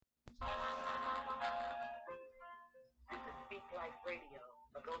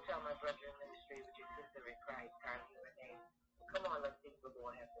tell my brother in ministry with your sister in Christ, Carly Renee. Come on, let's see what the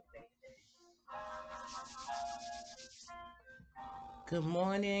Lord has to say. Good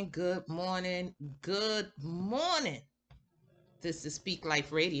morning, good morning, good morning. This is Speak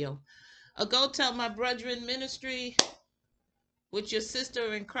Life Radio. Go tell my brother in ministry with your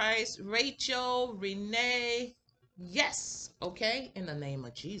sister in Christ, Rachel, Renee. Yes, okay, in the name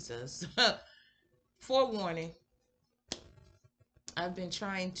of Jesus. Forewarning, I've been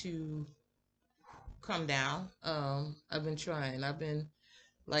trying to come down. I've been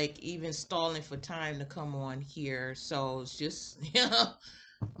like even stalling for time to come on here. So it's just,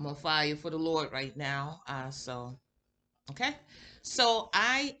 I'm on fire for the Lord right now. Okay. So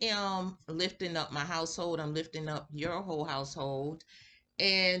I am lifting up my household. I'm lifting up your whole household.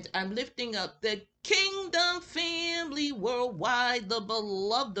 And I'm lifting up the kingdom family worldwide, the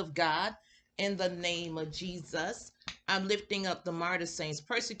beloved of God, in the name of Jesus. I'm lifting up the martyr saints,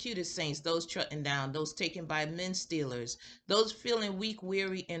 persecuted saints, those trodden down, those taken by men stealers, those feeling weak,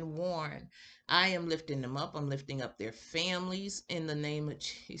 weary, and worn. I am lifting them up. I'm lifting up their families in the name of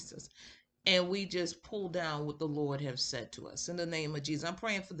Jesus. And we just pull down what the Lord has said to us in the name of Jesus. I'm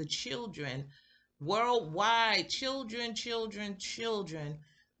praying for the children worldwide, children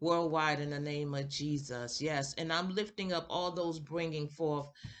worldwide in the name of Jesus. Yes. And I'm lifting up all those bringing forth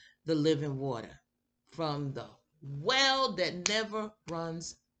the living water from the well that never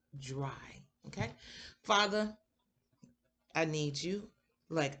runs dry. Okay. Father, I need you.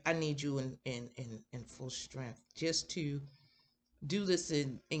 Like I need you in full strength just to do this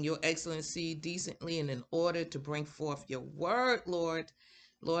in your excellency, decently, and in order to bring forth your word, Lord.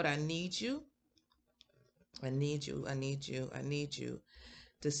 Lord, I need you. I need you. I need you. I need you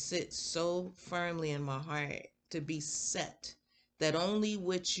to sit so firmly in my heart, to be set that only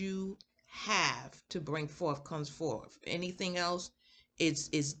what you have to bring forth comes forth. Anything else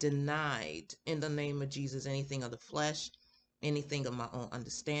is denied in the name of Jesus. Anything of the flesh, anything of my own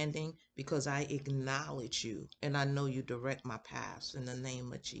understanding, because I acknowledge you and I know you direct my paths in the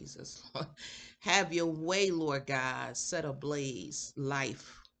name of Jesus. Have your way, Lord God. Set ablaze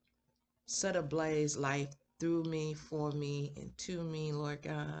life. Set ablaze life through me, for me, and to me, Lord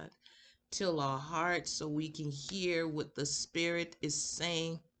God. Till our hearts so we can hear what the Spirit is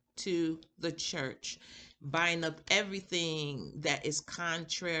saying to the church. Bind up everything that is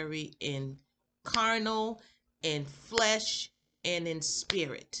contrary in carnal, in flesh, and in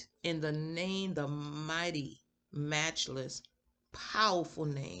spirit. In the name, the mighty, matchless, powerful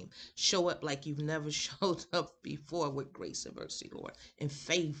name. Show up like you've never showed up before with grace and mercy, Lord, and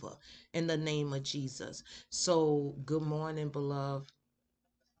favor in the name of Jesus. So, good morning, beloved.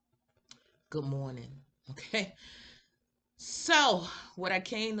 Good morning. Okay. So, what I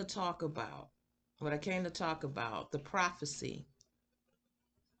came to talk about, the prophecy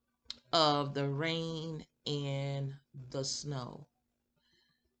of the rain and the snow.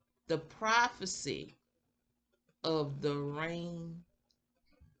 The prophecy of the rain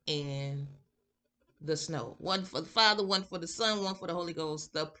and the snow. One for the Father, one for the Son, one for the Holy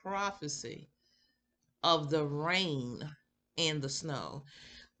Ghost. The prophecy of the rain and the snow.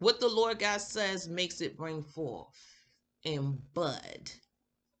 What the Lord God says makes it bring forth and bud,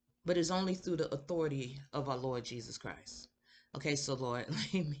 but it's only through the authority of our Lord Jesus Christ. Okay, so Lord,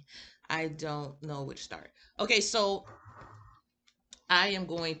 I don't know where to start. Okay, so I am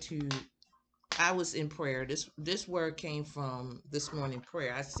going to. I was in prayer. This word came from this morning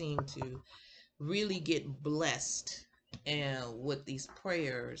prayer. I seem to really get blessed, and with these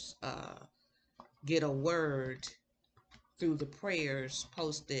prayers, get a word through the prayers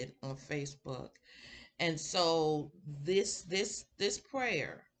posted on Facebook. And so this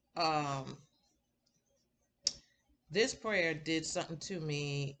prayer, um, this prayer did something to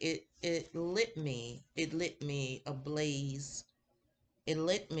me. It lit me. It lit me ablaze. It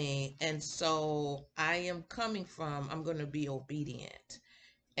lit me. And so I'm going to be obedient.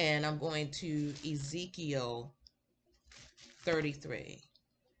 And I'm going to Ezekiel 33.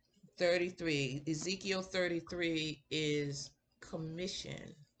 33. Ezekiel 33 is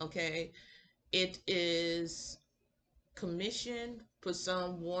commission. Okay. It is commission for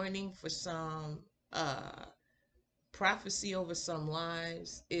some, warning for some, prophecy over some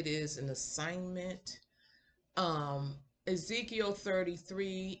lives. It is an assignment. Um, Ezekiel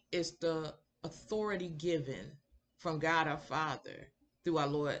 33 is the authority given from God our Father through our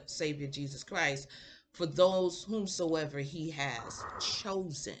Lord Savior Jesus Christ for those whomsoever he has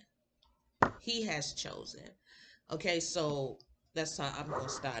chosen. He has chosen. Okay, so that's how I'm going to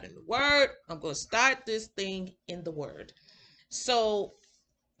start in the word. I'm going to start this thing in the word. So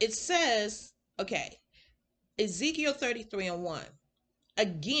it says, okay, Ezekiel 33 and 1.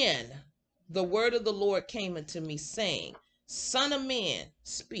 Again, the word of the Lord came unto me, saying, Son of man,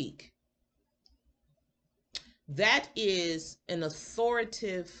 speak. That is an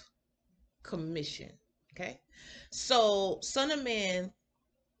authoritative commission. Okay. So, Son of man,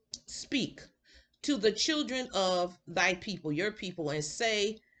 speak to the children of thy people, your people, and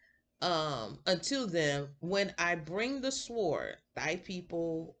say unto them, when I bring the sword, thy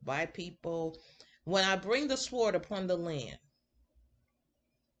people, my people, when I bring the sword upon the land,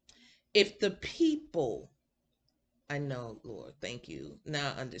 if the people, I know, Lord, thank you,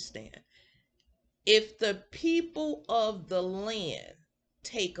 now I understand. If the people of the land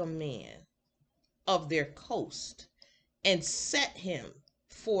take a man of their coast and set him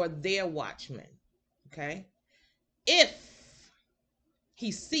for their watchman, okay? If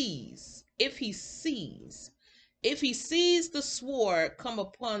he sees, if he sees, if he sees the sword come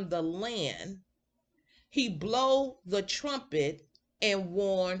upon the land, he blow the trumpet and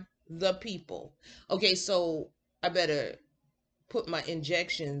warn the people. Okay, so I better put my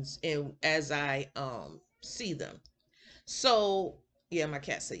injections in as I see them. So yeah, my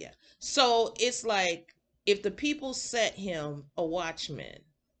cat said yeah. So it's like if the people set him a watchman,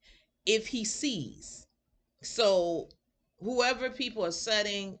 if he sees, so whoever people are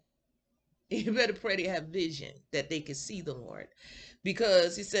setting, you better pray they have vision that they can see the Lord,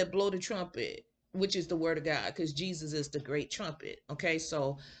 because he said blow the trumpet, which is the word of God, because Jesus is the great trumpet. Okay,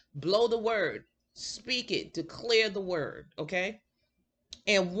 so blow the word, speak it, declare the word. Okay,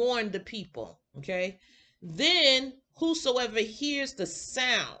 and warn the people. Okay, then whosoever hears the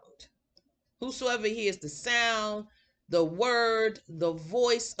sound, whosoever hears the sound, the word, the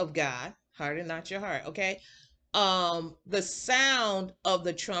voice of God, harden not your heart. Okay, the sound of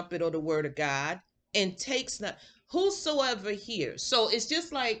the trumpet or the word of God, and takes not, whosoever hears. So it's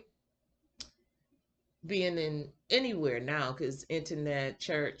just like being in anywhere now, because internet,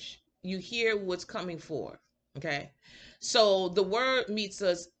 church, you hear what's coming forth. Okay, so the word meets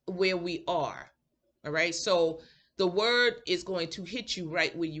us where we are. All right, so the word is going to hit you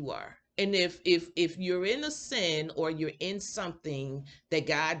right where you are. And if you're in a sin or you're in something that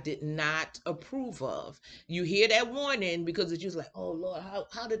God did not approve of, you hear that warning, because it's just like, oh Lord,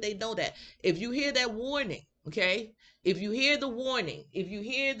 how did they know that? If you hear that warning, okay, if you hear the warning, if you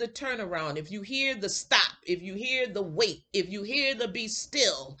hear the turnaround, if you hear the stop, if you hear the wait, if you hear the be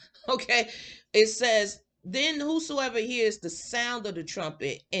still, okay, it says, then whosoever hears the sound of the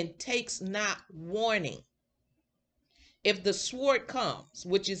trumpet and takes not warning, if the sword comes,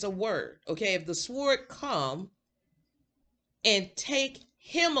 which is a word, okay, if the sword come and take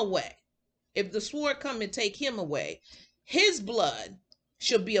him away, if the sword come and take him away, his blood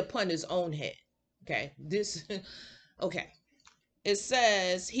shall be upon his own head. Okay, this, okay. It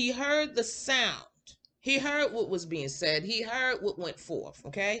says he heard the sound. He heard what was being said. He heard what went forth,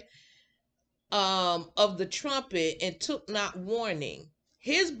 okay? Of the trumpet, and took not warning.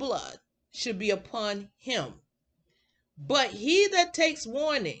 His blood should be upon him. But he that takes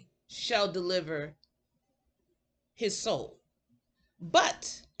warning shall deliver his soul.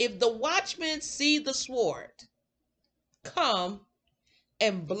 But if the watchman see the sword come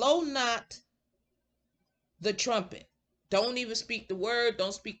and blow not the trumpet, don't even speak the word,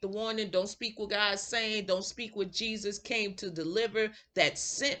 don't speak the warning, don't speak what God's saying, don't speak what Jesus came to deliver, that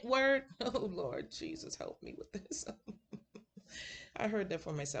sent word. Oh Lord Jesus, help me with this. I heard that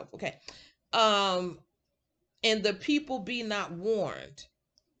for myself. Okay. And the people be not warned.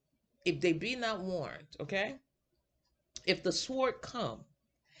 If they be not warned, okay? If the sword come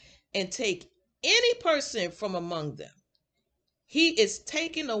and take any person from among them, he is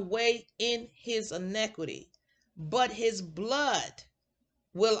taken away in his iniquity, but his blood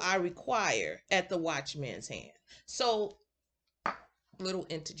will I require at the watchman's hand. So, little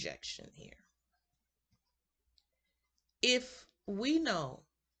interjection here. If we know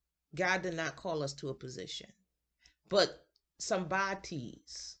God did not call us to a position, but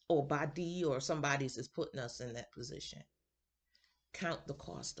somebody's or body or somebody's is putting us in that position, count the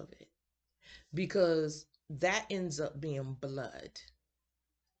cost of it, because that ends up being blood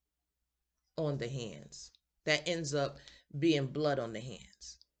on the hands. That ends up being blood on the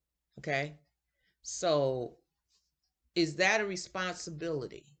hands. Okay? So, is that a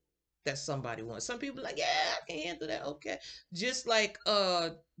responsibility that somebody wants? Some people are like, yeah, I can handle that. Okay. Just like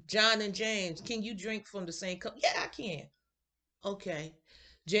John and James, can you drink from the same cup? Yeah, I can. Okay.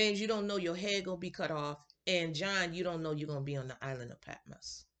 James, you don't know your head gonna be cut off. And John, you don't know you're gonna be on the island of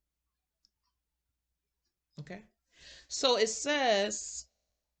Patmos. Okay. So it says,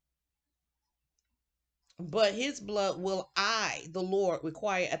 but his blood will I, the Lord,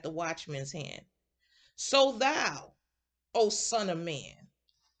 require at the watchman's hand. So thou, O son of man,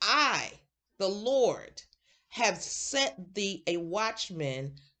 I, the Lord, have set thee a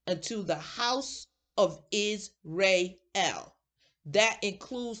watchman unto the house of Israel. That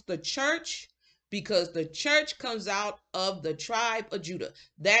includes the church, because the church comes out of the tribe of Judah.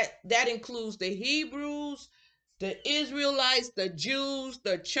 That includes the Hebrews, the Israelites, the Jews,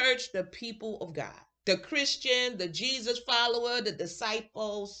 the church, the people of God, the Christian, the Jesus follower, the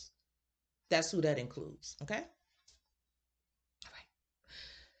disciples. That's who that includes. Okay. All right.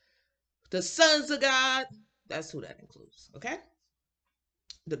 The sons of God. That's who that includes. Okay.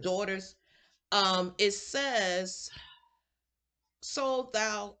 The daughters. It says, so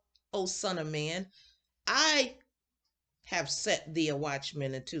thou, O son of man, I have set thee a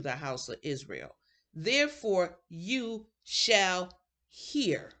watchman into the house of Israel. Therefore you shall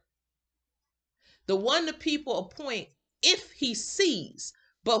hear. The one the people appoint, if he sees,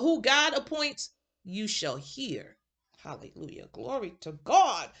 but who God appoints, you shall hear. Hallelujah. Glory to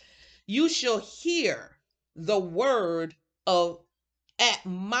God. You shall hear the word of at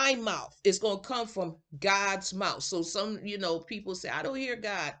my mouth. It's going to come from God's mouth. So some, people say, I don't hear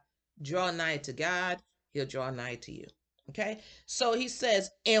God. Draw nigh to God. He'll draw nigh to you. Okay. So he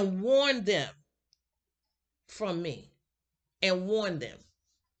says, and warn them from me. And warn them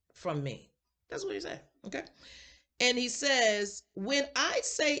from me. That's what he said. Okay. And he says, when I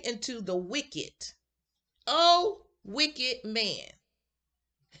say unto the wicked, O wicked man,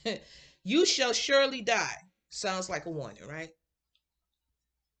 you shall surely die. Sounds like a warning, right?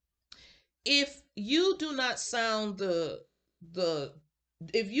 If you do not sound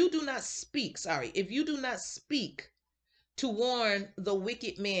if you do not speak, if you do not speak to warn the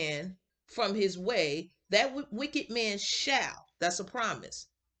wicked man from his way, that wicked man shall. That's a promise.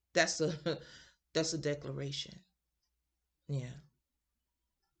 That's a that's a declaration. Yeah.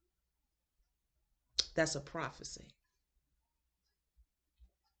 That's a prophecy.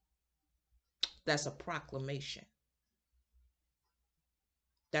 That's a proclamation.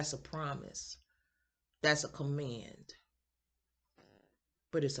 That's a promise. That's a command.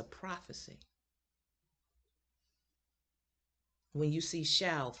 But it's a prophecy. When you see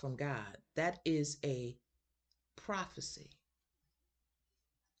shall from God, that is a prophecy.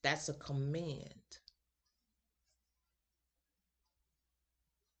 That's a command.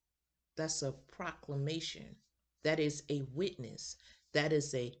 That's a proclamation. That is a witness. That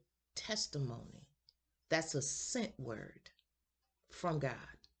is a testimony. That's a sent word from God.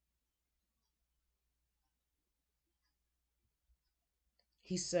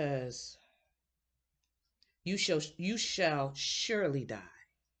 He says, you shall surely die.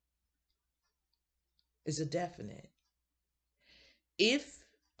 Is a definite. If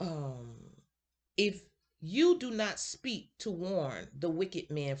if you do not speak to warn the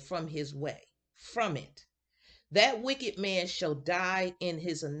wicked man from his way, from it, that wicked man shall die in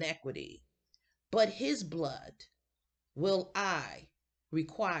his iniquity, but his blood will I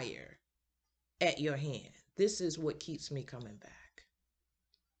require at your hand. This is what keeps me coming back.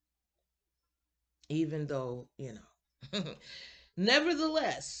 Even though,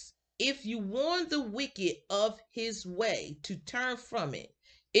 Nevertheless, if you warn the wicked of his way to turn from it,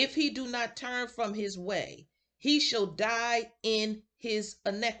 if he do not turn from his way, he shall die in his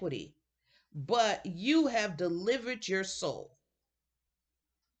iniquity. But you have delivered your soul.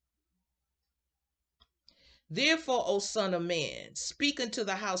 Therefore, O son of man, speak unto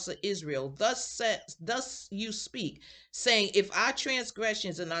the house of Israel. Thus you speak, saying, if our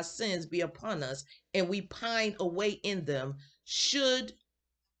transgressions and our sins be upon us, and we pine away in them,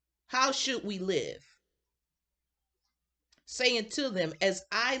 how should we live? Saying to them, as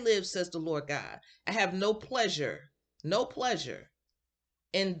I live, says the Lord God, I have no pleasure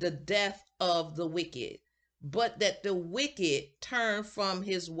in the death of the wicked, but that the wicked turn from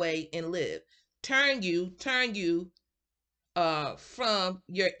his way and live. Turn you from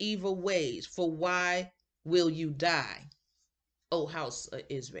your evil ways, for why will you die, O house of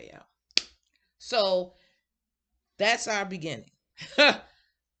Israel? So that's our beginning.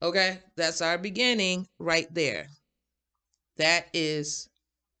 Okay, that's our beginning right there. That is,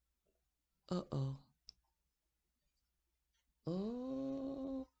 oh,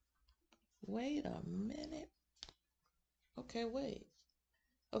 wait a minute. Okay, wait.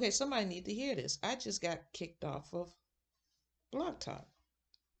 Okay, somebody need to hear this. I just got kicked off of Blog Talk.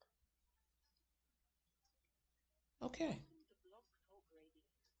 Okay.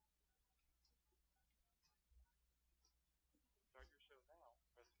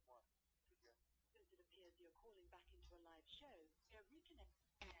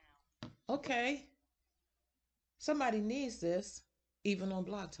 Okay. Somebody needs this, even on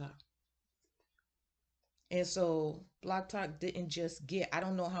Blog Talk. And so Block Talk didn't just get, I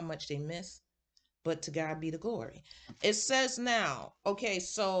don't know how much they missed, but to God be the glory. It says now, okay,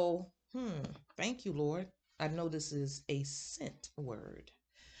 so, thank you, Lord. I know this is a sent word.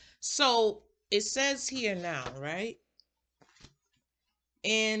 So it says here now, right?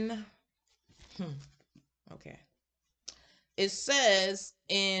 In, okay. It says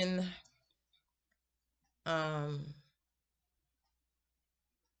in, okay.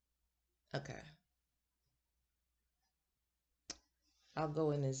 I'll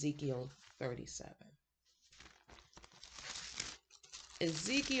go in Ezekiel 37.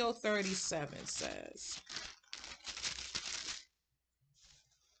 Ezekiel 37 says,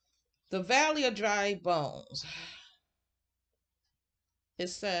 the valley of dry bones. It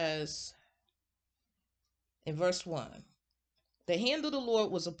says in verse 1, the hand of the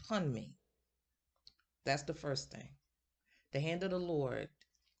Lord was upon me. That's the first thing. The hand of the Lord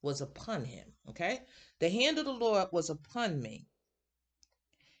was upon him. Okay? The hand of the Lord was upon me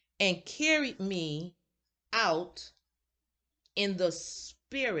and carried me out in the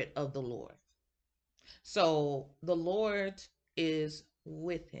spirit of the Lord. So the Lord is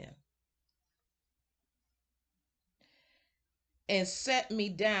with him. And set me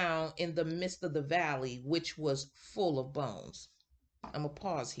down in the midst of the valley, which was full of bones. I'm gonna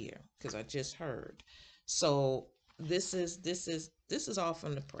pause here because I just heard. So this is all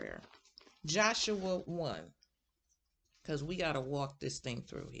from the prayer. Joshua 1, because we got to walk this thing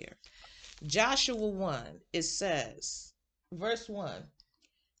through here. Joshua 1, it says, verse 1,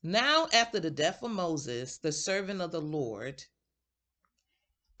 now after the death of Moses, the servant of the Lord,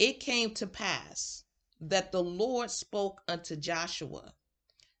 it came to pass that the Lord spoke unto Joshua,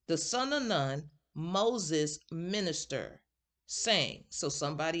 the son of Nun, Moses' minister, saying, so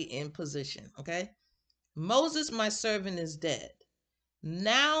somebody in position, okay? Moses, my servant, is dead.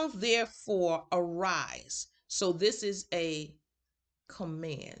 Now, therefore, arise. So this is a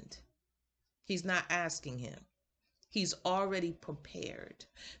command. He's not asking him. He's already prepared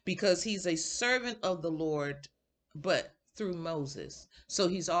because he's a servant of the Lord, but through Moses. So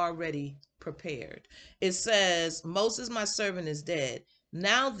he's already prepared. It says, Moses, my servant, is dead.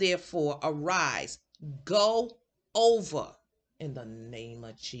 Now, therefore, arise, go over in the name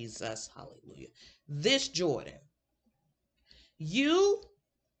of Jesus. Hallelujah. This Jordan, you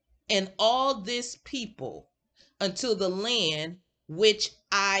and all this people, until the land which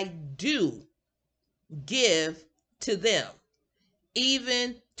I do give to them,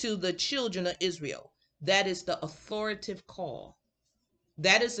 even to the children of Israel. That is the authoritative call.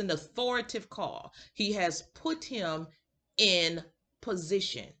 That is an authoritative call. He has put him in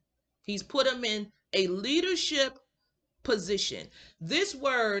position. He's put him in a leadership position. This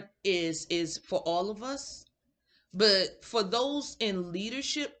word is for all of us, but for those in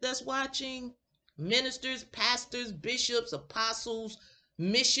leadership that's watching, ministers, pastors, bishops, apostles,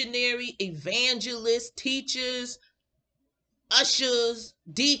 missionary, evangelists, teachers, ushers,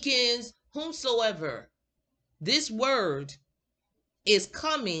 deacons, whomsoever, this word is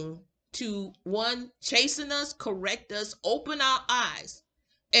coming to, one, chasten us, correct us, open our eyes,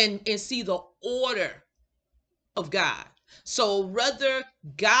 and see the order of God. So whether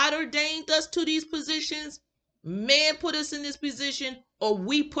God ordained us to these positions, man put us in this position, or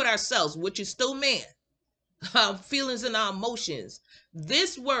we put ourselves, which is still man, our feelings and our emotions,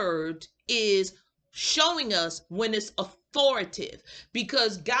 this word is showing us when it's authoritative,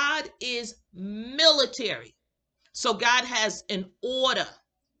 because God is military. So God has an order.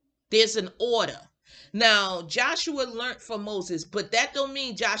 There's an order. Now, Joshua learned from Moses, but that don't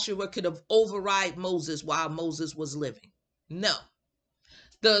mean Joshua could have override Moses while Moses was living. No.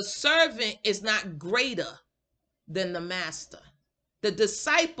 The servant is not greater than the master. The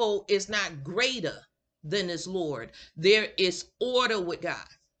disciple is not greater than his Lord. There is order with God.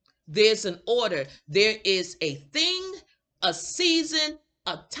 There's an order. There is a thing, a season,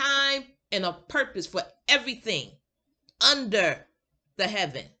 a time, and a purpose for everything under the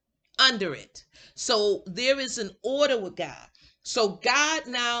heaven, under it. So there is an order with God. So God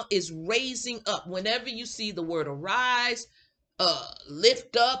now is raising up. Whenever you see the word arise,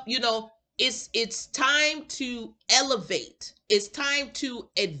 lift up, it's time to elevate. It's time to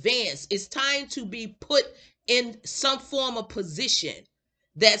advance. It's time to be put in some form of position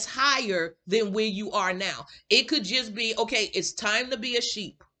that's higher than where you are now. It could just be, okay, it's time to be a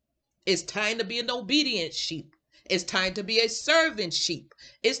sheep. It's time to be an obedient sheep. It's time to be a servant sheep.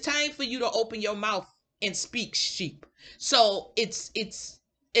 It's time for you to open your mouth and speak, sheep. So it's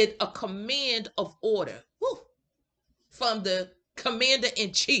a command of order. Woo, from the commander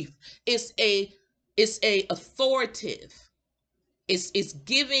in chief. It's a authoritative. It's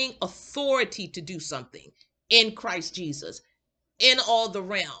giving authority to do something. in Christ Jesus, in all the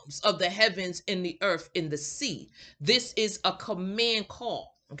realms of the heavens, in the earth, in the sea. This is a command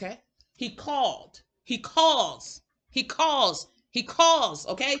call. Okay. He called, he calls, he calls, he calls.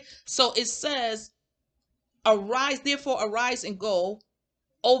 Okay. So it says, arise, therefore arise and go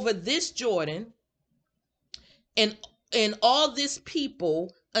over this Jordan and all this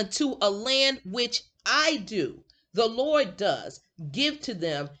people unto a land which I do, the Lord does, give to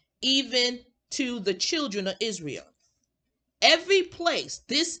them, even to the children of Israel. Every place,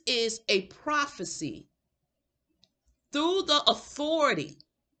 this is a prophecy through the authority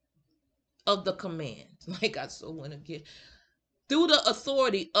of the command. Like I so want to get through the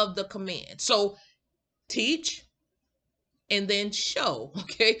authority of the command. So teach and then show.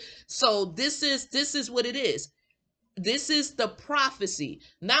 Okay. So this is what it is. This is the prophecy.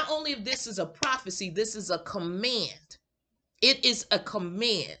 Not only if this is a prophecy, this is a command. It is a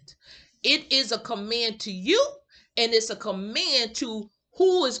command. It is a command to you, and it's a command to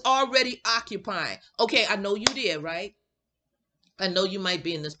who is already occupying. Okay, I know you there, right? I know you might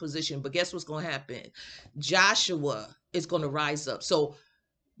be in this position, but guess what's going to happen? Joshua is going to rise up. So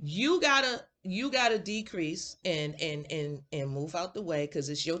you gotta decrease and move out the way, because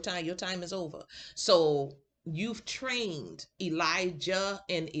it's your time. Your time is over. So you've trained Elijah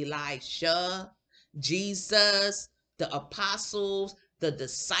and Elisha, Jesus, the apostles, the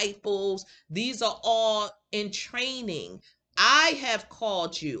disciples. These are all in training. I have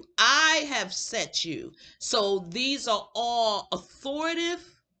called you, I have set you. So these are all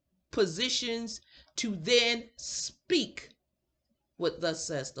authoritative positions to then speak what thus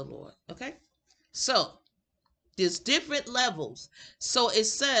says the Lord. Okay. So there's different levels. So it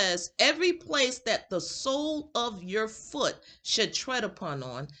says, every place that the sole of your foot should tread upon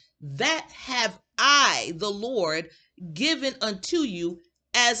on, that have I, the Lord, given unto you,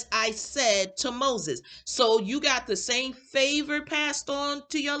 as I said to Moses. So you got the same favor passed on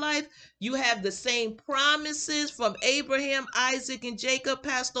to your life. You have the same promises from Abraham, Isaac, and Jacob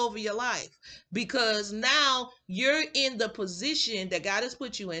passed over your life, because now you're in the position that God has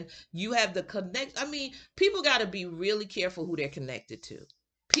put you in. You have the connect. I mean, people got to be really careful who they're connected to.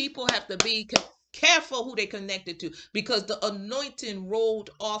 People have to be careful who they're connected to, because the anointing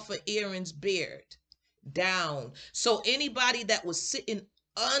rolled off of Aaron's beard down. So anybody that was sitting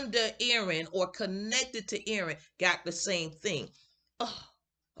under Aaron or connected to Aaron got the same thing. Oh,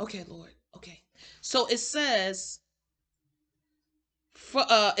 okay, Lord. Okay. So it says,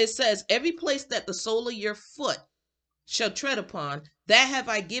 every place that the sole of your foot shall tread upon, that have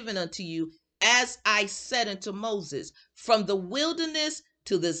I given unto you, as I said unto Moses, from the wilderness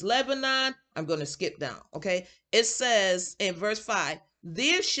to this Lebanon. I'm going to skip down. Okay. It says in verse 5,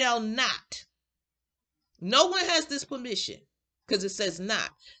 there shall not, no one has this permission, because it says not,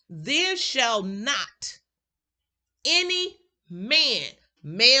 there shall not any man,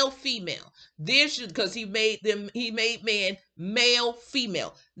 male, female, there should, because he made man, male,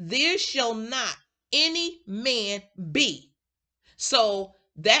 female, there shall not any man be. So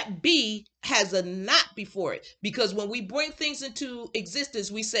that be has a not before it, because when we bring things into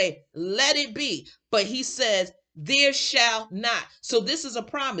existence, we say, let it be. But he says, there shall not. So this is a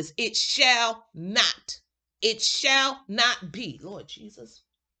promise. It shall not. It shall not be. Lord Jesus.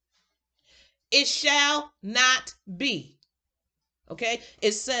 It shall not be. Okay.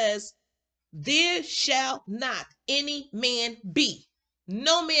 It says, there shall not any man be.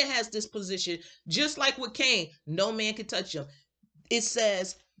 No man has this position. Just like with Cain, no man can touch him. It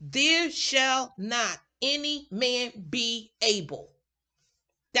says, there shall not any man be able.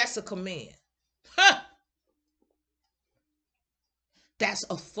 That's a command. Huh. That's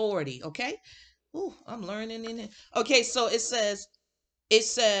authority. Okay. Ooh, I'm learning in it. Okay. So it says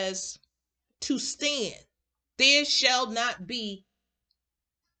to stand. There shall not be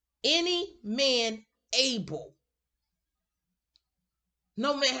any man able.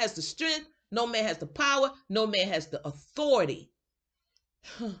 No man has the strength. No man has the power. No man has the authority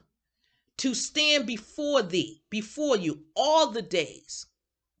to stand before thee, before you, all the days.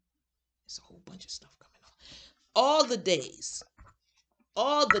 There's a whole bunch of stuff coming on. All the days.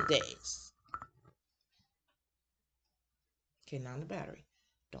 All the days. Okay, now the battery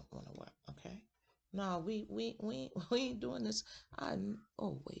don't want to work. Okay. No, we ain't doing this.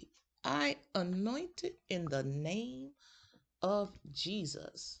 I anointed in the name of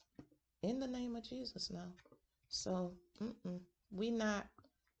Jesus. In the name of Jesus now. So we not.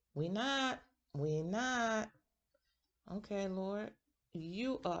 Okay, Lord,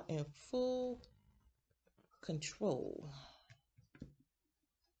 you are in full control.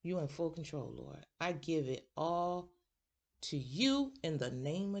 You in full control, Lord. I give it all to you in the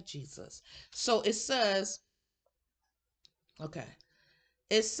name of Jesus. So it says, Okay.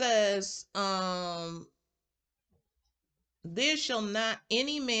 It says, there shall not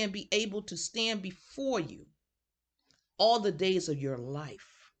any man be able to stand before you all the days of your life.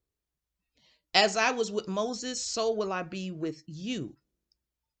 As I was with Moses, so will I be with you.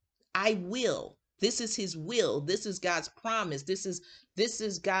 I will. This is his will. This is God's promise. This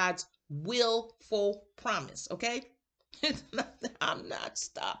is God's willful promise. Okay. I'm not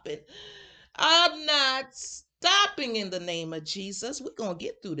stopping. I'm not stopping in the name of Jesus. We're gonna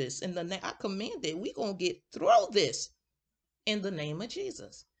get through this. In the name, I command it. We're gonna get through this in the name of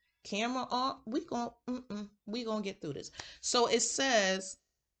Jesus. Camera off. We gonna get through this. So it says,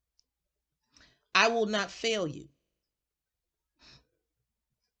 I will not fail you.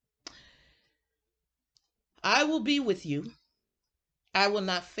 I will be with you. I will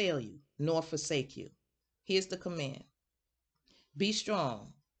not fail you, nor forsake you. Here's the command. Be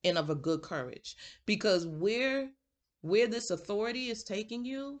strong and of a good courage. Because where this authority is taking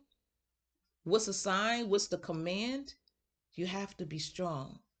you, what's the sign? What's the command? You have to be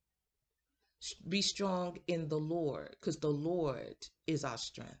strong. Be strong in the Lord, because the Lord is our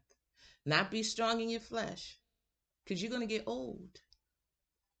strength. Not be strong in your flesh, because you're going to get old.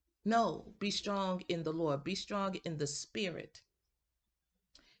 No, be strong in the Lord. Be strong in the spirit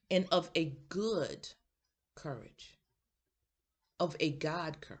and of a good courage, of a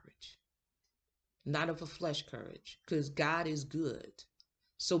God courage, not of a flesh courage, because God is good.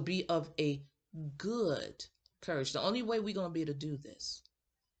 So be of a good courage. The only way we're going to be able to do this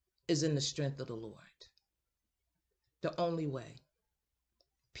is in the strength of the Lord. The only way.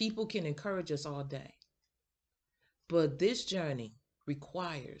 People can encourage us all day, but this journey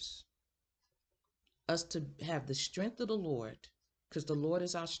requires us to have the strength of the Lord, because the Lord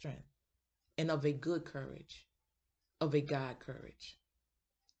is our strength, and of a good courage, of a God courage.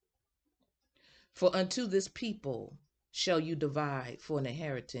 For unto this people shall you divide for an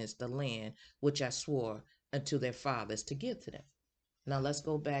inheritance the land which I swore unto their fathers to give to them. Now let's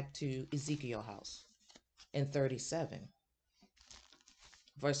go back to Ezekiel house in 37.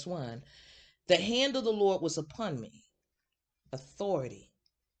 Verse 1. The hand of the Lord was upon me. Authority.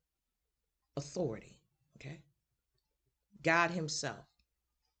 Okay. God himself.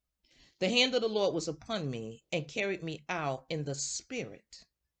 The hand of the Lord was upon me and carried me out in the spirit.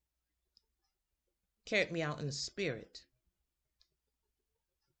 Carried me out in the spirit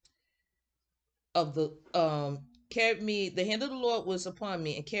of the the hand of the Lord was upon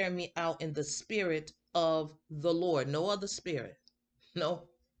me and carried me out in the spirit of the Lord. No other spirit. No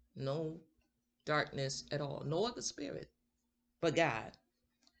darkness at all. No other spirit but God.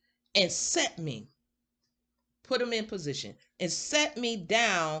 And set me, put him in position, and set me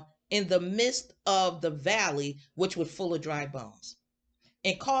down in the midst of the valley, which was full of dry bones,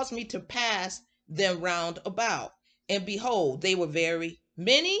 and caused me to pass them round about. And behold, they were very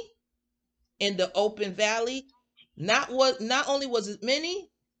many in the open valley. Not only was it many,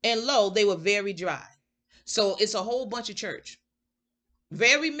 and lo, they were very dry. So it's a whole bunch of church.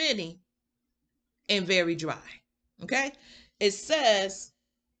 Very many and very dry. Okay? It says,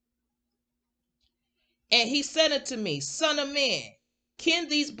 and he said unto me, Son of man, can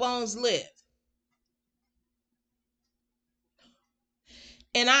these bones live?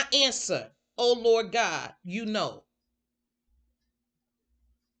 And I answer, O Lord God, you know.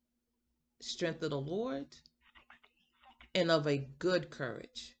 Strength of the Lord and of a good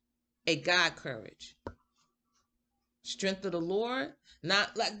courage, a God courage. Strength of the Lord,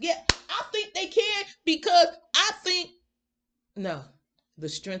 not like, yeah, I think they can because I think. No, the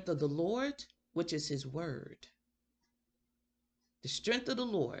strength of the Lord, which is his word. The strength of the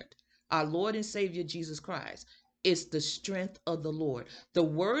Lord, our Lord and Savior Jesus Christ, is the strength of the Lord. The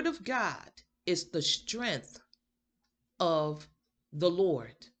word of God is the strength of the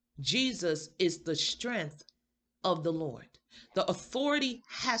Lord. Jesus is the strength of the Lord. The authority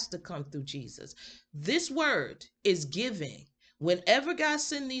has to come through Jesus. This word is giving. Whenever God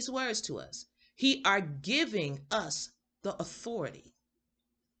sends these words to us, he are giving us the authority.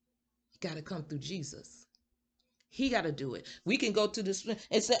 You got to come through Jesus. He got to do it. We can go to this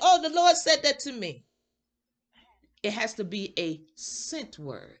and say, oh, the Lord said that to me. It has to be a sent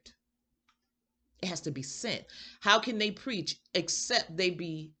word. It has to be sent. How can they preach except they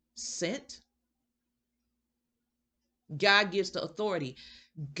be sent? God gives the authority.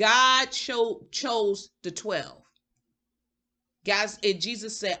 God chose the 12. Guys, and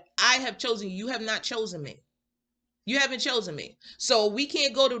Jesus said, I have chosen you. You have not chosen me. You haven't chosen me. So we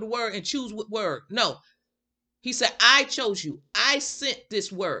can't go to the word and choose what word. No. He said, I chose you. I sent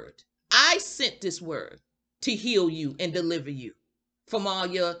this word. I sent this word to heal you and deliver you from all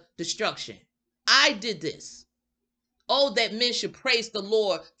your destruction. I did this. Oh, that men should praise the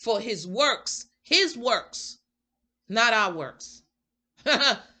Lord for his works, not our works.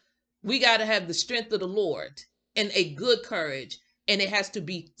 We got to have the strength of the Lord and a good courage, and it has to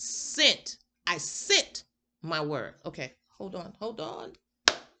be sent. I sent my word. Okay, hold on.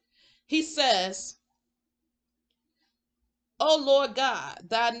 He says, oh Lord God,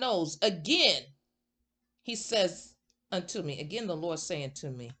 thou knows. Again, he says unto me, again, the Lord saying to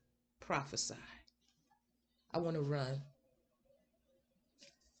me, prophesy. I want to run.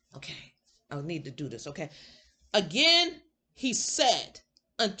 Okay, I'll need to do this. Okay. Again, he said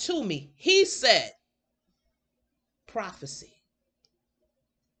unto me, he said, prophecy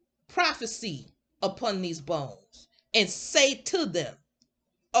upon these bones, and say to them,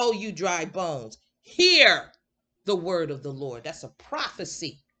 oh, you dry bones, hear the word of the Lord. That's a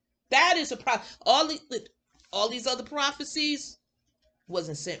prophecy. That is a prophet. All these other prophecies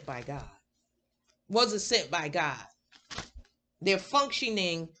wasn't sent by God. They're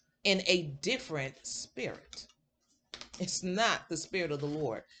functioning in a different spirit. It's not the spirit of the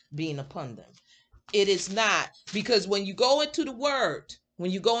Lord being upon them. It is not, because when you go into the word,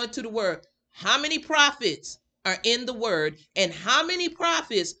 how many prophets are in the word and how many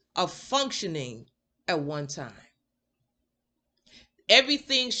prophets are functioning at one time?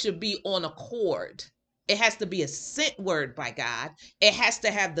 Everything should be on accord. It has to be a sent word by God. It has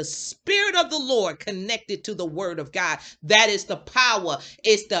to have the spirit of the Lord connected to the word of God. That is the power.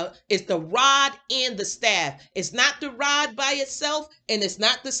 It's the rod and the staff. It's not the rod by itself, and it's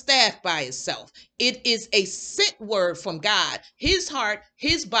not the staff by itself. It is a sent word from God, his heart,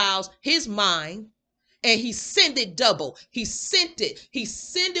 his bowels, his mind. And he sent it double. He sent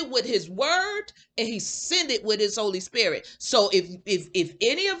it with his word, and he sent it with his Holy Spirit. So if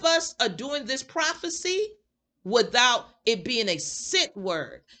any of us are doing this prophecy without it being a sent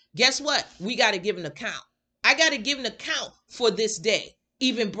word, guess what? We got to give an account. I got to give an account for this day,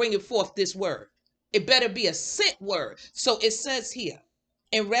 even bringing forth this word. It better be a sent word. So it says here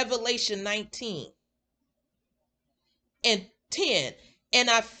in Revelation 19 and 10, and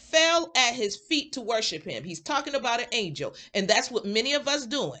I fell at his feet to worship him. He's talking about an angel. And that's what many of us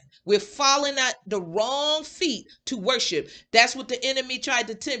doing. We're falling at the wrong feet to worship. That's what the enemy tried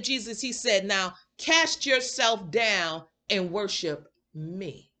to tempt Jesus. He said, now cast yourself down and worship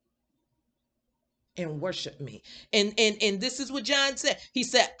me. And worship me. And this is what John said. He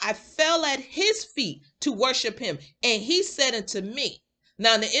said, I fell at his feet to worship him. And he said unto me.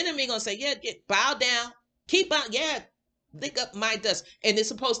 Now the enemy gonna say, yeah, bow down. Keep on, yeah. Lick up my dust. And it's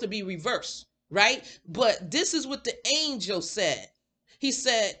supposed to be reversed, right? But this is what the angel said. He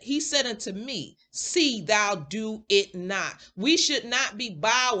said unto me, see thou do it not. We should not be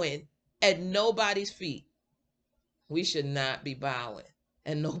bowing at nobody's feet. We should not be bowing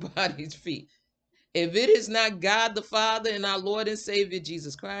at nobody's feet. If it is not God the Father and our Lord and Savior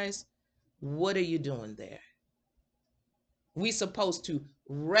Jesus Christ, what are you doing there? We're supposed to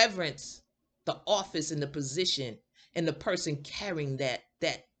reverence the office and the position and the person carrying that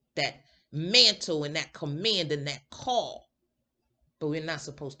mantle and that command and that call. But we're not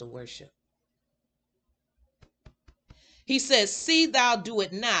supposed to worship. He says, see thou do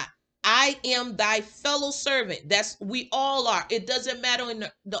it not. I am thy fellow servant. That's, we all are. It doesn't matter in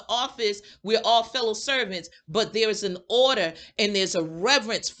the office. We're all fellow servants, but there is an order and there's a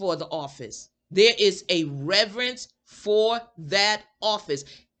reverence for the office. There is a reverence for that office.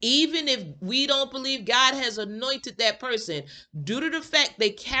 Even if we don't believe God has anointed that person, due to the fact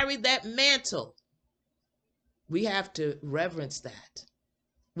they carry that mantle, we have to reverence that.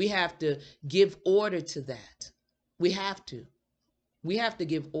 We have to give order to that. We have to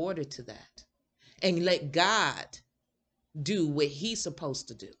give order to that and let God do what he's supposed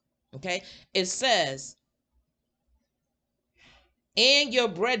to do. Okay. It says, and your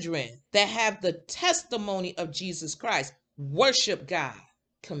brethren that have the testimony of Jesus Christ, worship God.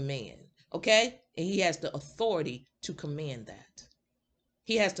 Command. Okay. And he has the authority to command that.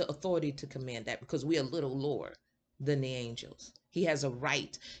 He has the authority to command that because we are little lower than the angels. He has a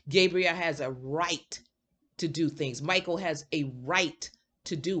right. Gabriel has a right to do things. Michael has a right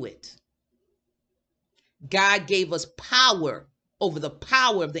to do it. God gave us power over the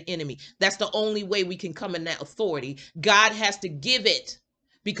power of the enemy. That's the only way we can come in that authority. God has to give it,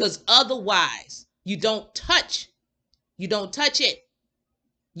 because otherwise you don't touch it.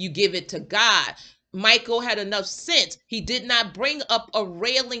 You give it to God. Michael had enough sense. He did not bring up a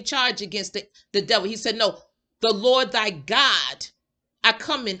railing charge against the devil. He said, no, the Lord thy God I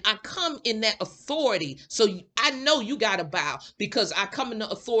come in that authority. So I know you got to bow because I come in the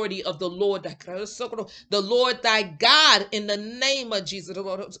authority of the Lord, the Lord thy God, in the name of Jesus.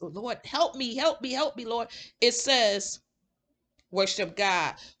 Lord, help me, help me, help me, Lord. It says, worship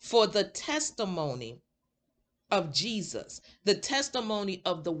God for the testimony of Jesus, the testimony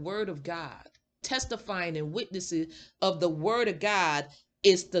of the word of God, testifying and witnessing of the word of God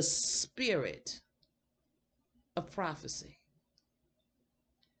is the spirit of prophecy.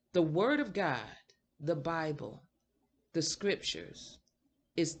 The word of God, the Bible, the scriptures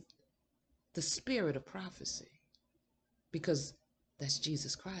is the spirit of prophecy because that's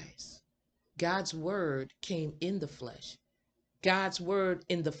Jesus Christ. God's word came in the flesh. God's word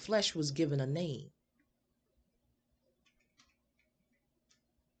in the flesh was given a name.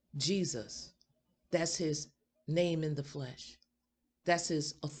 Jesus, that's his name in the flesh. That's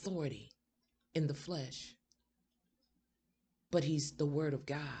his authority in the flesh. But he's the word of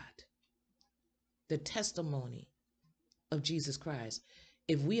God, the testimony of Jesus Christ.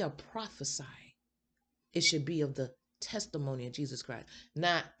 If we are prophesying, it should be of the testimony of Jesus Christ.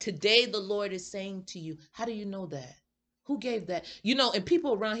 Now, today the Lord is saying to you, how do you know that? Who gave that? You know, and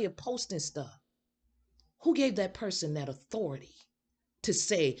people around here posting stuff. Who gave that person that authority to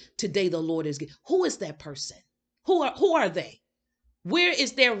say, today the Lord is giving? Who is that person? Who are they? Where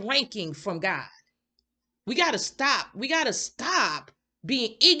is their ranking from God? We got to stop. We got to stop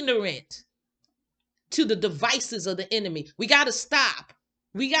being ignorant to the devices of the enemy. We got to stop.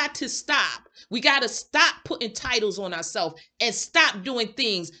 We got to stop. We got to stop putting titles on ourselves and stop doing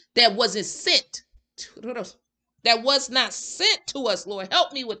things that wasn't sent to us, that was not sent to us. Lord,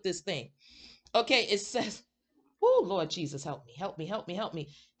 help me with this thing. Okay, it says, oh, Lord Jesus, help me, help me, help me, help me.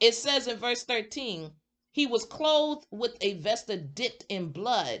 It says in verse 13, he was clothed with a vesture dipped in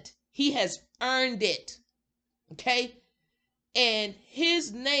blood. He has earned it. Okay. And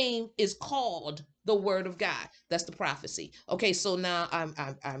his name is called the word of God. That's the prophecy. Okay. So now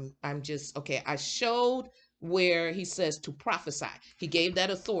I'm just, okay. I showed where he says to prophesy. He gave that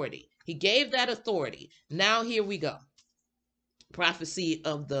authority. He gave that authority. Now here we go. Prophecy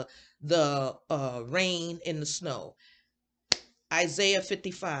of the rain and the snow. Isaiah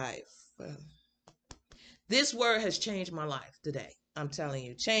 55. This word has changed my life today. I'm telling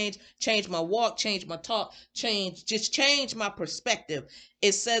you, change my walk, change my talk, just change my perspective.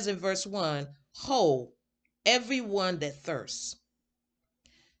 It says in verse 1, ho, everyone that thirsts,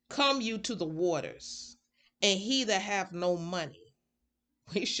 come you to the waters, and he that hath no money,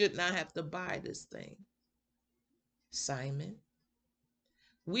 we should not have to buy this thing. Simon,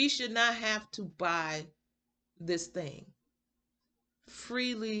 we should not have to buy this thing.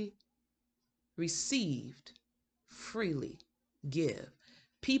 Freely received, freely give.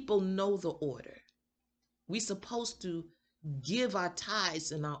 People know the order. We supposed to give our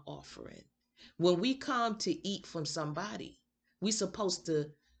tithes and our offering. When we come to eat from somebody, we supposed to,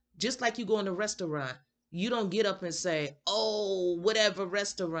 just like you go in a restaurant, you don't get up and say, oh, whatever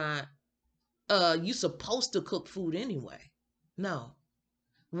restaurant, you supposed to cook food anyway. No.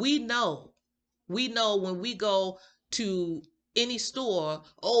 We know when we go to any store,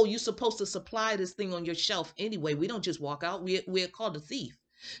 oh, you're supposed to supply this thing on your shelf anyway. We don't just walk out. We're called a thief.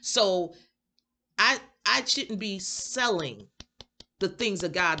 So I shouldn't be selling the things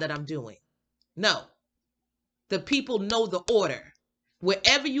of God that I'm doing. No. The people know the order.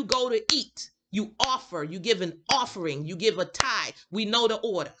 Wherever you go to eat, you offer, you give an offering, you give a tithe. We know the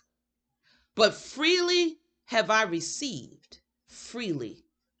order. But freely have I received, freely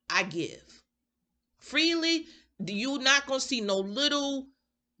I give. Freely, you not gonna see no little,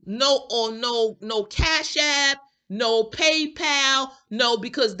 no Cash App, no PayPal, no,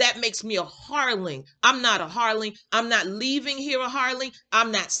 because that makes me a hireling. I'm not a hireling. I'm not leaving here a hireling.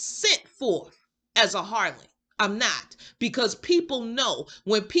 I'm not sent forth as a hireling. I'm not, because people know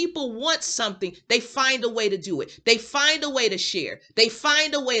when people want something, they find a way to do it. They find a way to share. They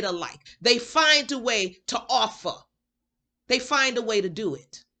find a way to like. They find a way to offer. They find a way to do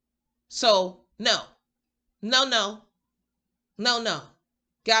it. So no. God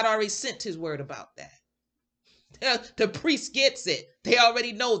already sent his word about that. The priest gets it. They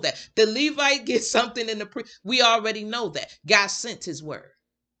already know that. The Levite gets something in the priest. We already know that. God sent his word.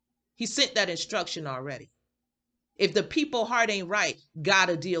 He sent that instruction already. If the people heart ain't right,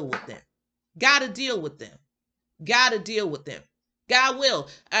 gotta deal with them. Gotta deal with them. Gotta deal with them. God will.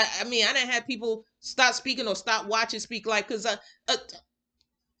 I mean, I didn't have people stop speaking or stop watching, speak like, because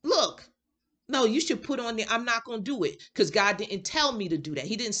look, no, you should put on the, I'm not going to do it because God didn't tell me to do that.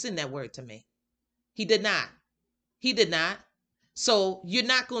 He didn't send that word to me. He did not. He did not. So you're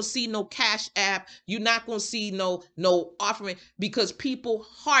not going to see no cash app. You're not going to see no offering, because people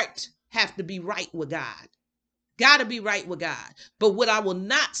heart have to be right with God. Got to be right with God. But what I will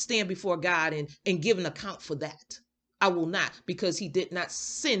not stand before God and give an account for that. I will not, because he did not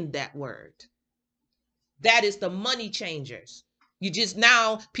send that word. That is the money changers. You just,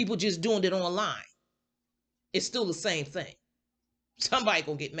 now people just doing it online. It's still the same thing. Somebody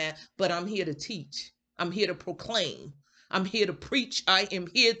gonna get mad, but I'm here to teach. I'm here to proclaim. I'm here to preach. I am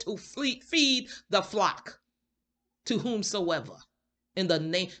here to feed the flock to whomsoever. In the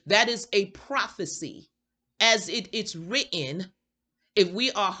name, that is a prophecy. As it's written, if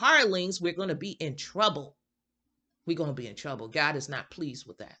we are hirelings, we're going to be in trouble. We're going to be in trouble. God is not pleased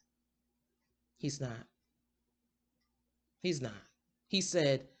with that. He's not. He's not. He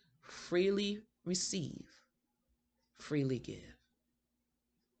said, freely receive, freely give.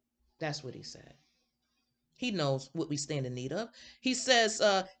 That's what he said. He knows what we stand in need of. He says,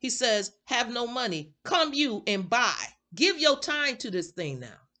 have no money. Come you and buy. Give your time to this thing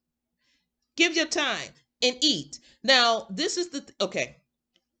now. Give your time and eat. Now, this is okay.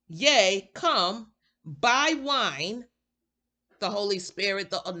 Yea, come, buy wine, the Holy Spirit,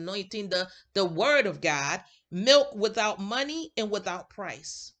 the anointing, the word of God, milk without money and without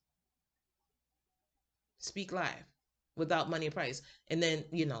price. Speak live, without money and price. And then,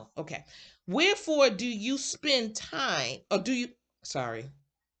 okay. Wherefore do you spend time, or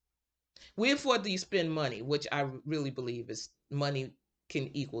wherefore do you spend money, which I really believe is money can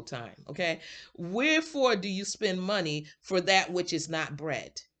equal time, okay? Wherefore do you spend money for that which is not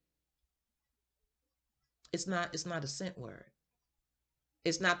bread? It's not a sent word.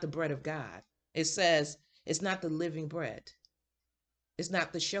 It's not the bread of God. It says it's not the living bread. It's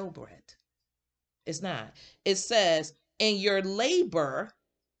not the show bread. It's not. It says, and your labor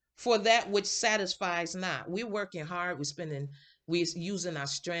for that which satisfies not. We're working hard. We're using our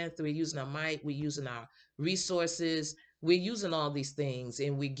strength. We're using our might. We're using our resources. We're using all these things,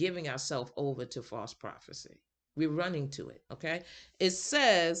 and we're giving ourselves over to false prophecy. We're running to it. Okay. It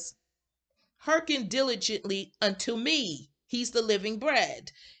says, hearken diligently unto me. He's the living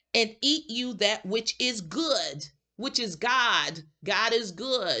bread. And eat you that which is good, which is God. God is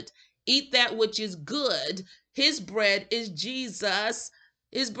good. Eat that which is good. His bread is Jesus.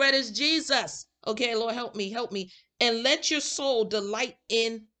 His bread is Jesus. Okay, Lord, help me, help me. And let your soul delight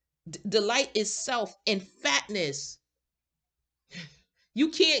itself in fatness. You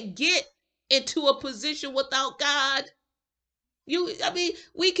can't get into a position without God.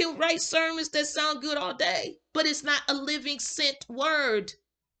 We can write sermons that sound good all day, but it's not a living sent word.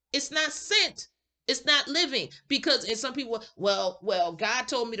 It's not sent. It's not living. Because, and some people, well, God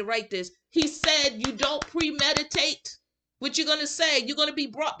told me to write this. He said you don't premeditate what you're going to say. You're going to be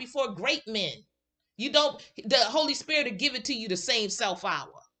brought before great men. The Holy Spirit will give it to you the same self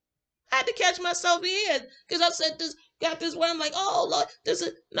hour. I had to catch myself here because I said this, got this word. I'm like, oh Lord,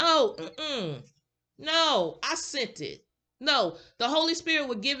 no, I sent it. No, the Holy Spirit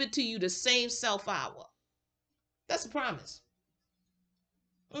will give it to you the same self hour. That's a promise.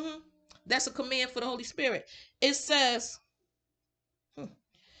 That's a command for the Holy Spirit. It says,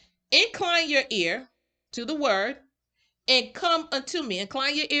 incline your ear to the word and come unto me.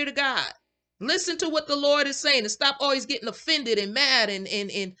 Incline your ear to God. Listen to what the Lord is saying and stop always getting offended and mad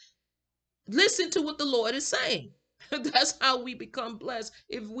and listen to what the Lord is saying. That's how we become blessed,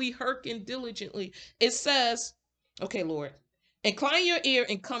 if we hearken diligently. It says, okay, Lord, incline your ear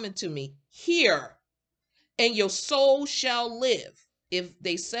and come unto me. Hear, and your soul shall live. If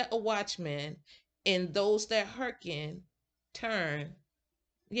they set a watchman, and those that hearken turn.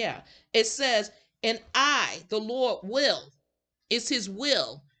 Yeah, it says, and I, the Lord, it's his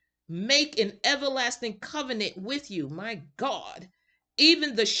will, make an everlasting covenant with you, my God,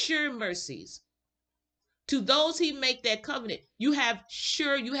 even the sure mercies. To those he make that covenant, you have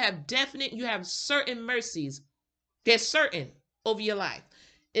sure, you have definite, you have certain mercies. They're certain over your life.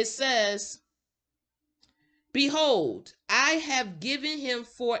 It says, behold, I have given him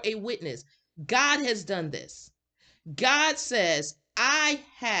for a witness. God has done this. God says, I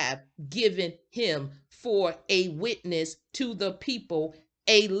have given him for a witness to the people,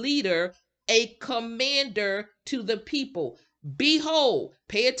 a leader, a commander to the people. Behold,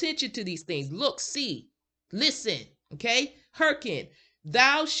 pay attention to these things. Look, see, listen, okay? Hearken,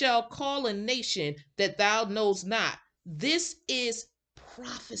 thou shalt call a nation that thou knowest not. This is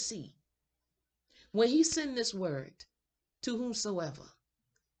prophecy. When he sent this word to whomsoever,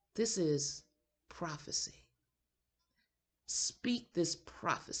 this is prophecy. Speak this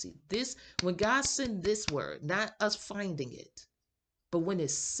prophecy. When God sent this word, not us finding it, but when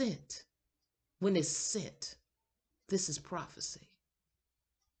it's sent, This is prophecy.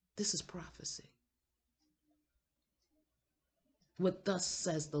 This is prophecy. What thus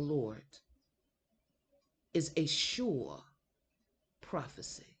says the Lord is a sure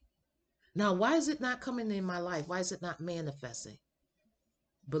prophecy. Now, why is it not coming in my life? Why is it not manifesting?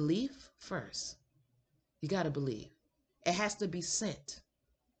 Belief first. You got to believe. It has to be sent.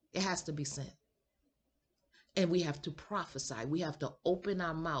 It has to be sent. And we have to prophesy. We have to open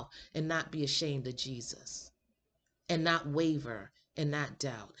our mouth and not be ashamed of Jesus, and not waver and not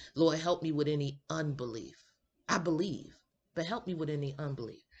doubt. Lord, help me with any unbelief. I believe, but help me with any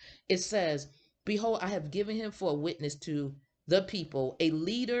unbelief. It says, behold, I have given him for a witness to the people, a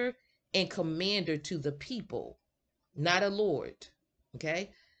leader and commander to the people, not a Lord. Okay?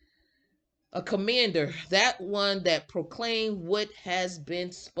 A commander, that one that proclaimed what has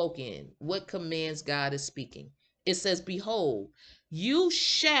been spoken, what commands God is speaking. It says, behold, you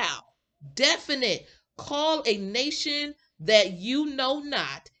shall, definite, call a nation that you know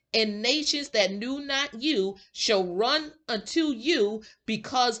not, and nations that knew not you shall run unto you,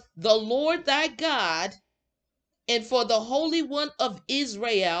 because the Lord thy God, and for the Holy One of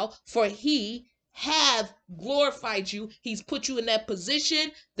Israel, for he have glorified you. He's put you in that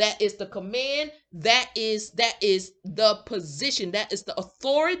position. That is the command. That is the position. That is the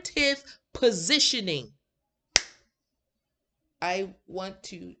authoritative positioning. I want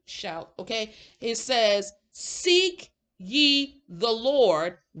to shout, okay? It says, seek ye the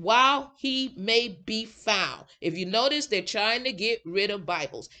Lord while he may be found. If you notice, they're trying to get rid of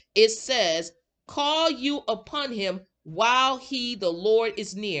Bibles. It says, call you upon him while he, the Lord,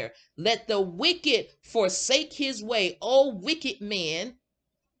 is near. Let the wicked forsake his way. O wicked man,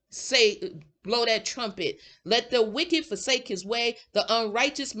 say, blow that trumpet. Let the wicked forsake his way, the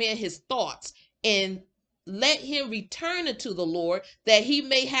unrighteous man his thoughts, and let him return unto the Lord, that he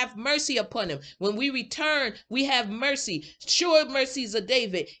may have mercy upon him. When we return, we have mercy, sure mercies of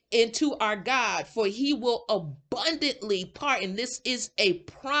David, into our God, for he will abundantly pardon. This is a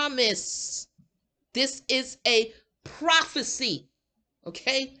promise. This is a prophecy.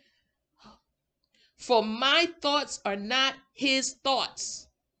 Okay? For my thoughts are not his thoughts,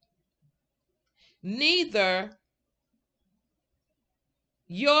 neither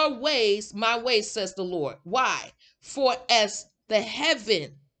your ways, my ways, says the Lord. Why? For as the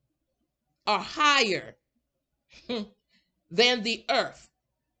heaven are higher than the earth.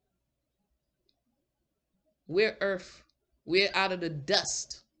 We're earth. We're out of the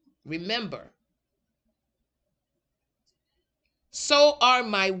dust. Remember. So are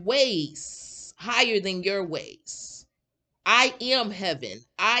my ways higher than your ways. I am heaven.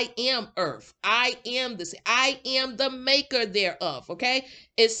 I am earth. I am the maker thereof. Okay?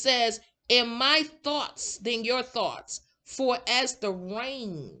 It says, in my thoughts than your thoughts. For as the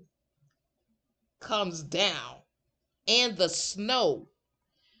rain comes down and the snow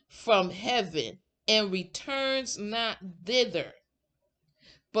from heaven and returns not thither,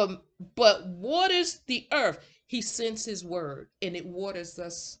 but waters the earth, he sends his word and it waters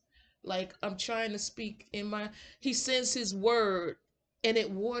us. Like I'm trying to speak in my, he sends his word and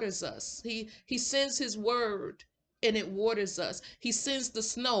it waters us. He sends his word and it waters us. He sends the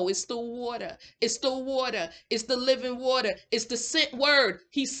snow. It's the water. It's the water. It's the living water. It's the sent word.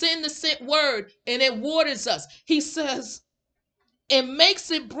 He sends the sent word and it waters us. He says, and makes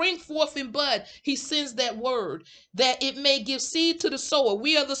it bring forth in bud. He sends that word that it may give seed to the sower.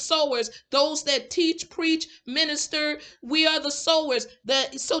 We are the sowers, those that teach, preach, minister. We are the sowers.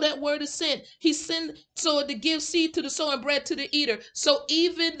 So that word is sent. He sent so to give seed to the sower and bread to the eater. So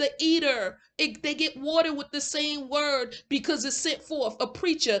even the eater, they get water with the same word because it's sent forth. A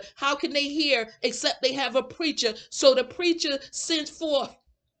preacher, how can they hear except they have a preacher? So the preacher sends forth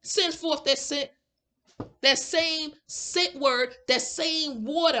that same sent word, that same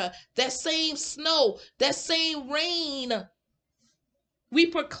water, that same snow, that same rain. We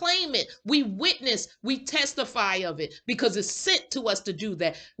proclaim it, we witness, we testify of it because it's sent to us to do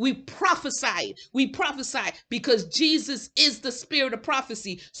that. We prophesy because Jesus is the spirit of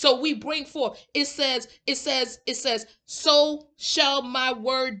prophecy. So we bring forth, it says, so shall my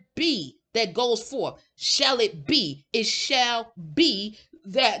word be that goes forth. Shall it be? It shall be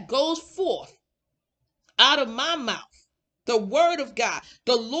that goes forth out of my mouth. The word of God,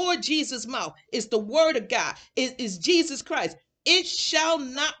 the Lord Jesus' mouth is the word of God. It is Jesus Christ. It shall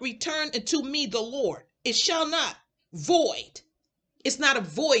not return unto me, the Lord. It shall not void. It's not a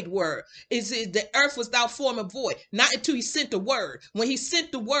void word. The earth was without form and void. Not until he sent the word. When he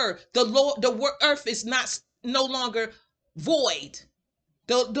sent the word, the earth is no longer void.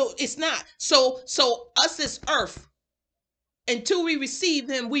 It's not. So us as earth, until we receive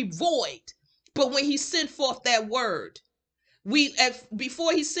him, we void. But when he sent forth that word,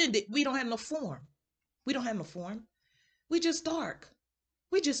 before he sent it, we don't have no form. We don't have no form. We just dark.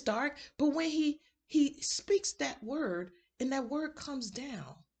 We just dark. But when he speaks that word and that word comes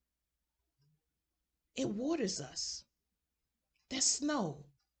down, it waters us. That snow,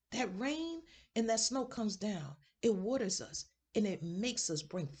 that rain and that snow comes down. It waters us and it makes us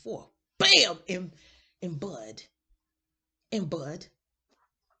bring forth. Bam! And bud. And bud.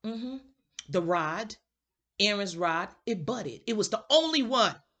 Mm-hmm. The rod, Aaron's rod, it budded. It was the only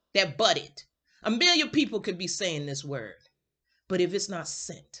one that budded. A million people could be saying this word. But if it's not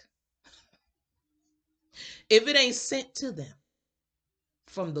sent, if it ain't sent to them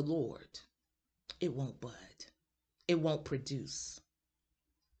from the Lord, it won't bud. It won't produce.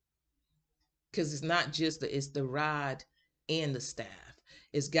 Because it's not just it's the rod and the staff.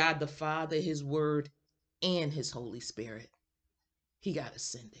 It's God the Father, his word, and his Holy Spirit. He got to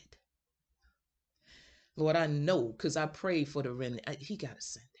send it. Lord, I know because I prayed for the remnant. He got to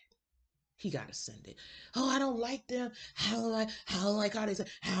send it. He got to send it. Oh, I don't like them. I don't like how they say.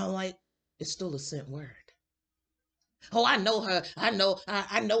 I don't like. It's still a sent word. Oh, I know her. I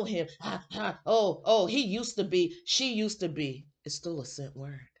know him. Oh, he used to be. She used to be. It's still a sent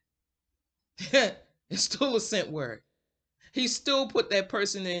word. It's still a sent word. He still put that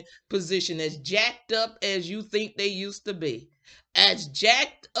person in position as jacked up as you think they used to be. As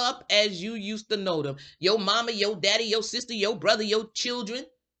jacked up as you used to know them. Your mama, your daddy, your sister, your brother, your children,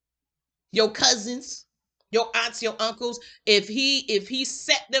 your cousins, your aunts, your uncles. If he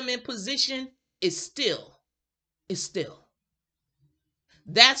set them in position, it's still.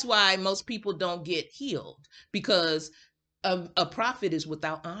 That's why most people don't get healed, because a prophet is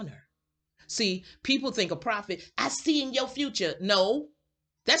without honor. See, people think a prophet, I see in your future. No,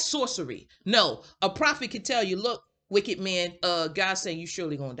 that's sorcery. No, a prophet can tell you, look, wicked man, God saying you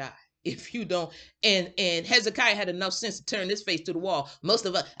surely gonna die if you don't. And Hezekiah had enough sense to turn his face to the wall. Most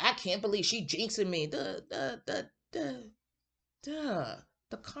of us, I can't believe she jinxing me. The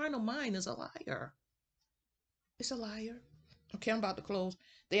carnal mind is a liar. It's a liar. Okay, I'm about to close.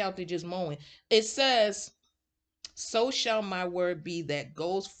 They out there just mowing. It says, so shall my word be that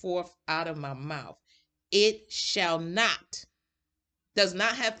goes forth out of my mouth. It shall not, does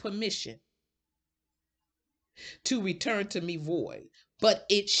not have permission to return to me void, but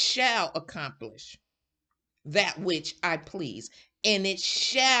it shall accomplish that which I please, and it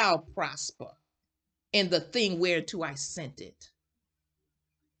shall prosper in the thing whereto I sent it.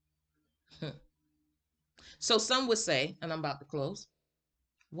 So some would say, and I'm about to close,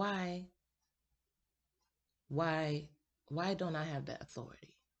 why don't I have that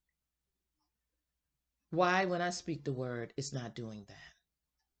authority? Why, when I speak the word, it's not doing that?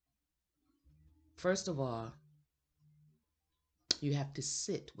 First of all, you have to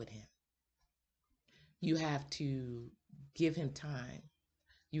sit with him. You have to give him time.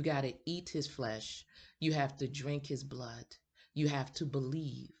 You got to eat his flesh. You have to drink his blood. You have to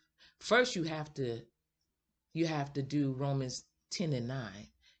believe. First, you have to do Romans 10:9.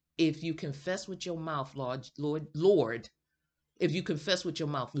 If you confess with your mouth, Lord, if you confess with your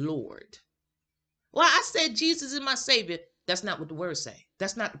mouth, Lord. Well, I said Jesus is my Savior. That's not what the word say.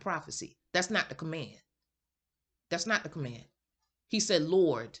 That's not the prophecy. That's not the command. That's not the command. He said,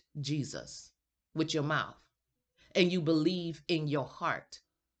 Lord Jesus, with your mouth, and you believe in your heart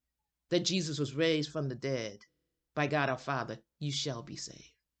that Jesus was raised from the dead by God our Father, you shall be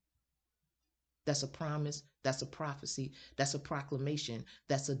saved. That's a promise. That's a prophecy. That's a proclamation.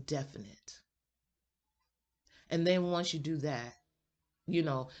 That's a definite. And then once you do that,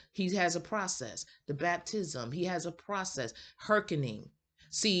 he has a process. The baptism, he has a process. Hearkening.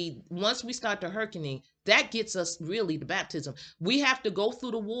 See, once we start the hearkening, that gets us really the baptism. We have to go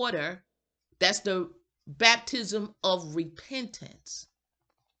through the water. That's the baptism of repentance.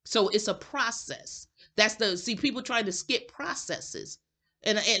 So it's a process. See, people trying to skip processes.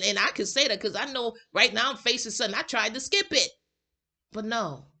 And I can say that because I know right now I'm facing something. I tried to skip it. But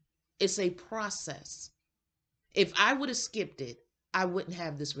no, it's a process. If I would have skipped it, I wouldn't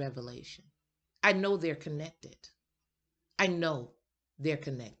have this revelation. I know they're connected. I know they're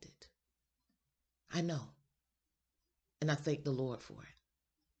connected. I know. And I thank the Lord for it.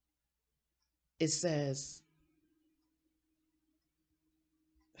 It says,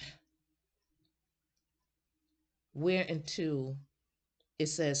 whereunto it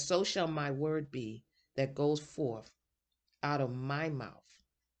says, so shall my word be that goes forth out of my mouth.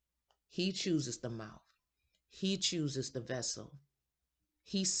 He chooses the mouth. He chooses the vessel.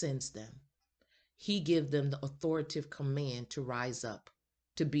 He sends them. He gives them the authoritative command to rise up,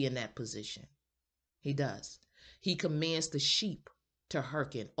 to be in that position. He does. He commands the sheep to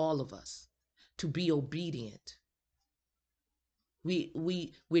hearken, all of us. to be obedient.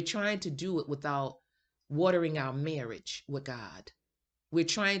 We're trying to do it without watering our marriage with God. We're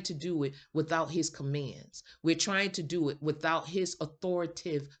trying to do it without his commands. We're trying to do it without his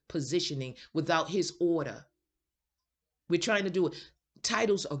authoritative positioning, without his order. We're trying to do it.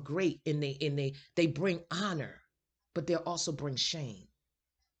 Titles are great and they bring honor, but they also bring shame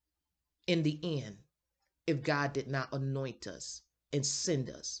in the end if God did not anoint us and send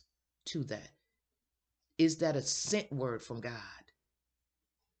us to that. Is that a sent word from God?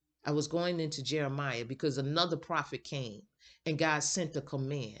 I was going into Jeremiah because another prophet came and God sent a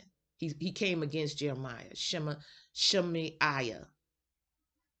command. He came against Jeremiah, Shemaiah,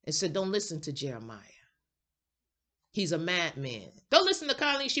 and said, don't listen to Jeremiah. He's a madman. Don't listen to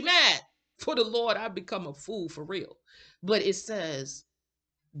Colleen. She mad. For the Lord, I've become a fool for real. But it says,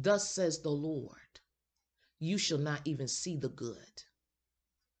 thus says the Lord, you shall not even see the good.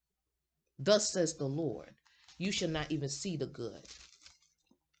 Thus says the Lord, you shall not even see the good.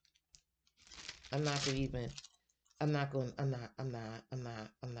 I'm not.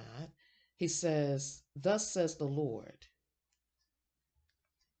 He says, thus says the Lord.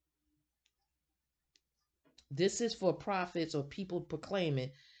 This is for prophets or people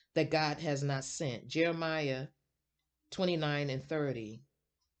proclaiming that God has not sent. Jeremiah 29:30.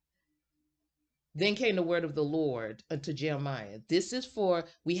 Then came the word of the Lord unto Jeremiah. This is for,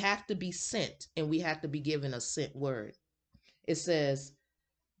 we have to be sent and we have to be given a sent word. It says,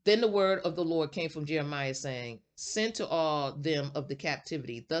 then the word of the Lord came from Jeremiah saying, send to all them of the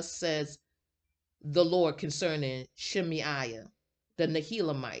captivity. Thus says the Lord concerning Shemaiah, the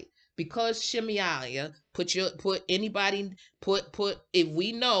Nehelamite. Because Shemaiah, if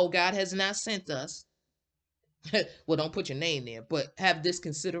we know God has not sent us, well, don't put your name there, but have this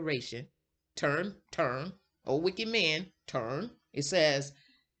consideration. Turn, oh wicked man, turn. It says,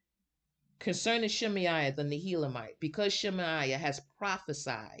 concerning Shemaiah the Nehelamite, because Shemaiah has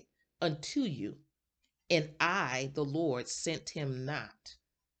prophesied unto you, and I, the Lord, sent him not,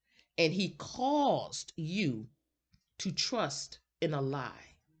 and he caused you to trust in a lie.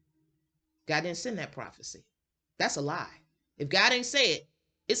 God didn't send that prophecy. That's a lie. If God didn't say it,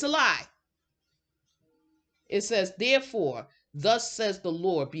 it's a lie. It says, therefore, thus says the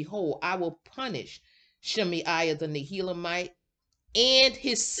Lord, behold, I will punish Shemaiah the Nehelamite and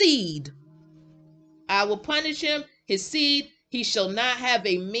his seed. I will punish him, his seed. He shall not have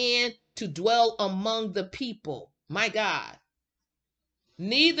a man to dwell among the people. My God.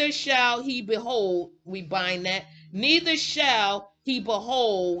 Neither shall he behold, we bind that, neither shall he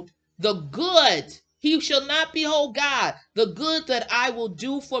behold the good. He shall not behold God, the good that I will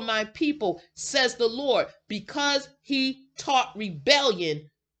do for my people, says the Lord, because he taught rebellion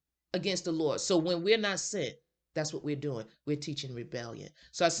against the Lord. So when we're not sent, that's what we're doing. We're teaching rebellion.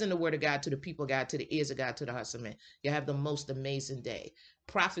 So I send the word of God to the people of God, to the ears of God, to the hearts of men. You have the most amazing day.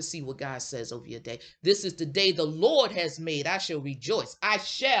 Prophecy what God says over your day. This is the day the Lord has made. I shall rejoice. I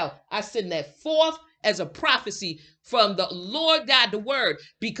send that forth as a prophecy from the Lord God, the word,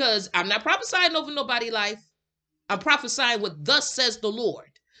 because I'm not prophesying over nobody's life. I'm prophesying what thus says the Lord.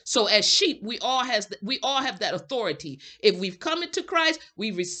 So as sheep, we all have that authority. If we've come into Christ,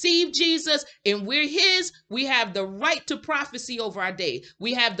 we receive Jesus and we're his, we have the right to prophecy over our day.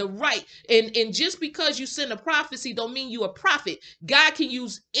 We have the right. And just because you send a prophecy don't mean you're a prophet. God can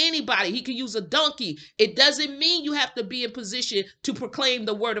use anybody. He can use a donkey. It doesn't mean you have to be in position to proclaim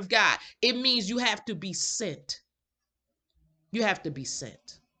the word of God. It means you have to be sent. You have to be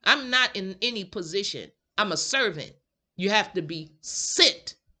sent. I'm not in any position. I'm a servant. You have to be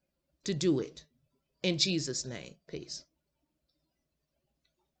sent to do it. In Jesus' name, peace.